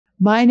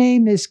My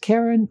name is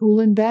Karen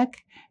Uhlenbeck,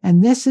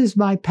 and this is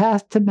my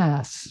path to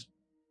maths.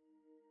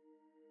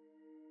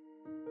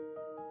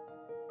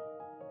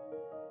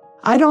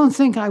 I don't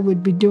think I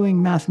would be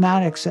doing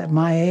mathematics at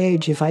my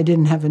age if I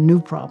didn't have a new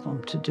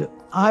problem to do.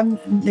 I'm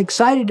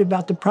excited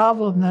about the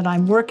problem that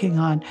I'm working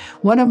on.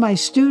 One of my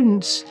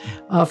students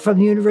from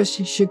the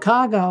University of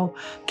Chicago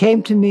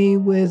came to me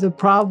with a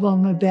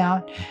problem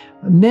about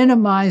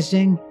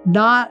minimizing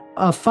not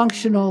a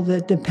functional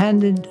that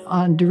depended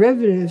on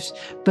derivatives,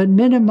 but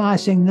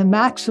minimizing the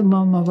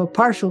maximum of a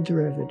partial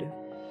derivative.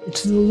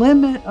 It's the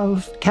limit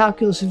of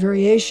calculus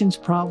variations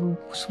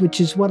problems, which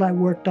is what I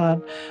worked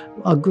on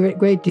a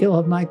great deal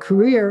of my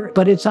career,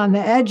 but it's on the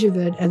edge of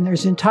it, and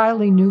there's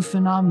entirely new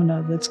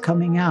phenomena that's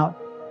coming out.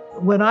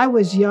 When I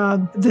was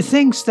young, the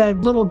things that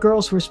little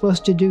girls were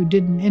supposed to do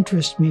didn't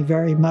interest me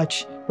very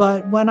much.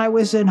 But when I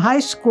was in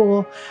high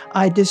school,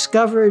 I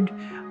discovered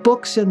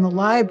books in the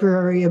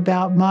library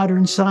about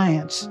modern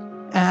science.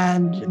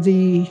 And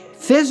the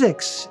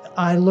physics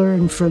I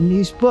learned from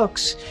these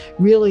books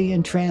really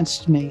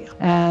entranced me.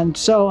 And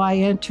so I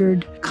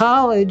entered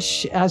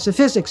college as a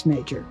physics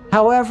major.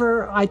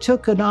 However, I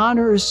took an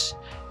honors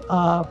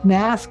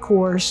math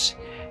course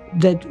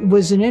that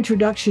was an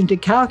introduction to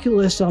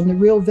calculus on the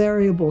real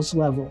variables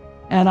level.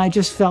 And I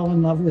just fell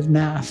in love with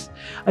math.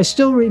 I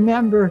still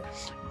remember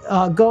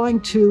going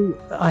to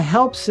a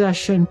help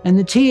session, and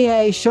the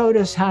TA showed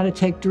us how to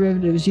take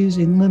derivatives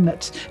using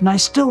limits. And I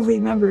still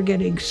remember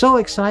getting so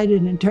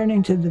excited and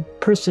turning to the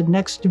person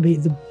next to me,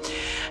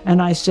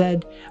 and I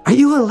said, "Are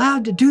you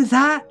allowed to do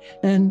that?"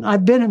 And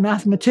I've been a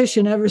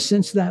mathematician ever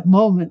since that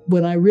moment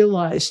when I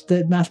realized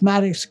that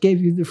mathematics gave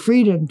you the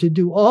freedom to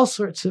do all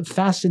sorts of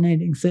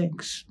fascinating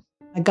things.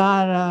 I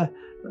got a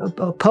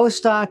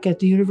postdoc at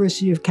the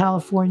University of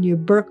California,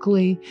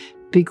 Berkeley,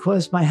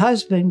 because my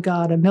husband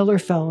got a Miller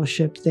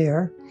Fellowship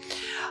there.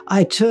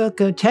 I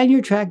took a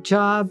tenure-track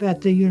job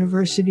at the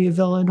University of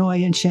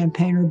Illinois in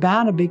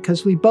Champaign-Urbana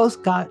because we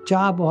both got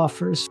job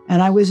offers.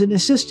 And I was an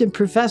assistant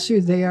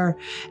professor there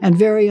and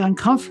very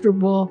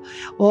uncomfortable.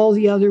 All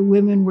the other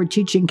women were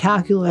teaching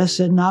calculus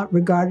and not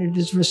regarded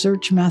as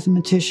research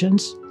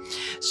mathematicians.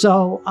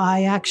 So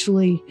I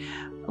actually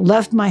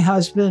left my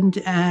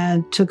husband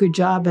and took a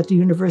job at the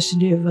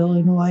University of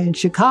Illinois in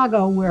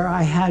Chicago, where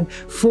I had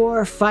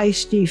 4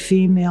 feisty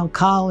female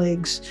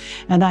colleagues,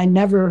 and I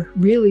never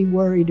really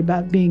worried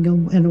about being a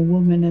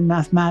woman in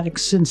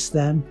mathematics since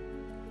then.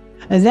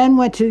 I then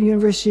went to the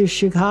University of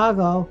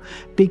Chicago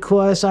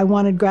because I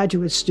wanted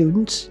graduate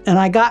students, and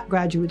I got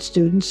graduate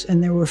students,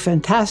 and they were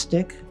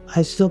fantastic.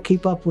 I still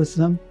keep up with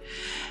them.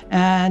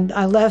 And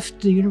I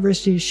left the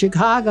University of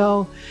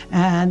Chicago,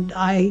 and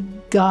I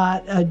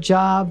got a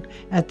job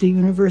at the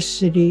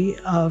University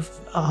of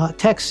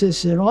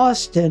Texas in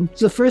Austin.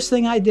 The first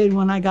thing I did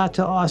when I got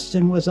to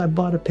Austin was I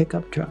bought a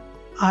pickup truck.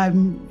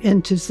 I'm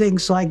into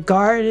things like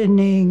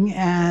gardening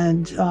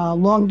and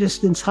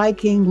long-distance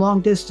hiking,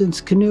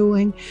 long-distance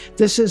canoeing.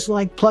 This is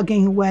like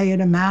plugging away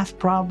at a math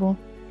problem.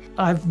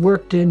 I've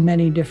worked in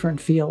many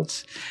different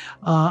fields.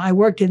 I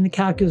worked in the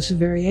calculus of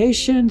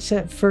variations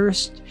at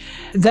first.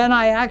 Then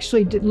I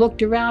actually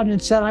looked around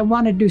and said, I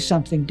want to do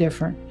something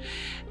different.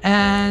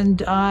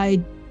 And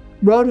I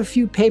wrote a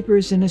few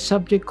papers in a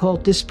subject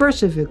called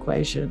dispersive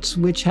equations,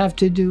 which have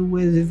to do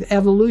with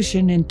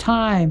evolution in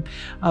time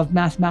of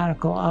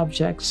mathematical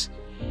objects.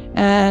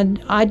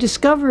 And I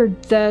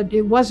discovered that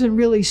it wasn't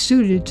really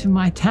suited to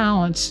my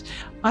talents.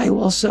 I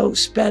also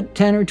spent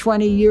 10 or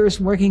 20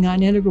 years working on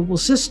integrable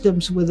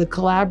systems with a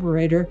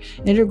collaborator.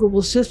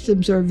 Integrable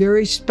systems are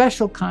very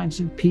special kinds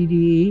of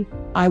PDE.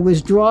 I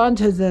was drawn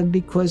to them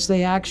because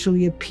they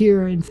actually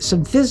appear in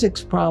some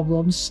physics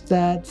problems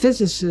that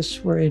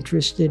physicists were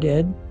interested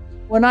in.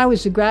 When I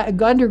was an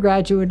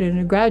undergraduate and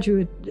a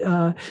graduate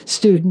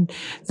student,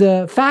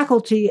 the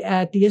faculty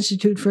at the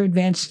Institute for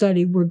Advanced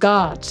Study were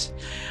gods.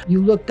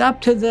 You looked up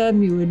to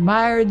them, you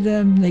admired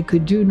them, they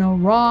could do no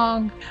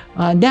wrong.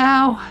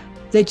 Now,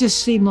 they just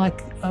seem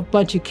like a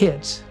bunch of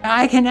kids.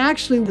 I can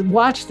actually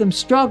watch them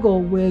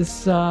struggle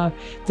with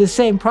the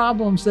same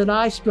problems that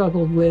I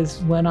struggled with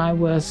when I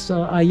was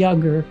a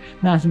younger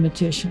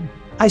mathematician.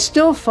 I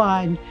still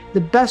find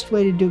the best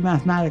way to do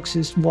mathematics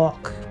is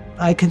walk.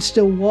 I can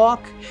still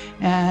walk,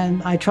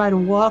 and I try to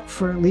walk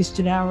for at least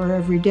an hour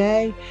every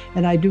day,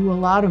 and I do a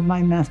lot of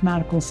my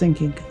mathematical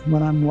thinking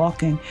when I'm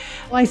walking.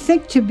 I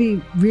think to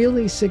be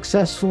really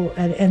successful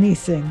at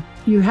anything,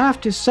 you have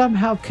to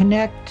somehow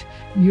connect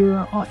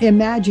your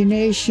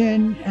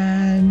imagination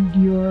and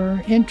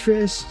your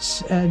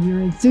interests and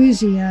your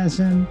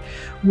enthusiasm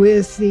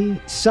with the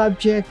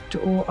subject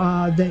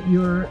that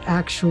you're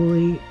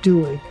actually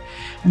doing.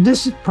 And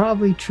this is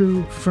probably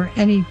true for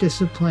any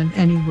discipline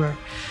anywhere.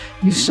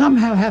 You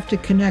somehow have to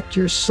connect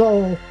your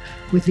soul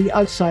with the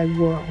outside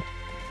world.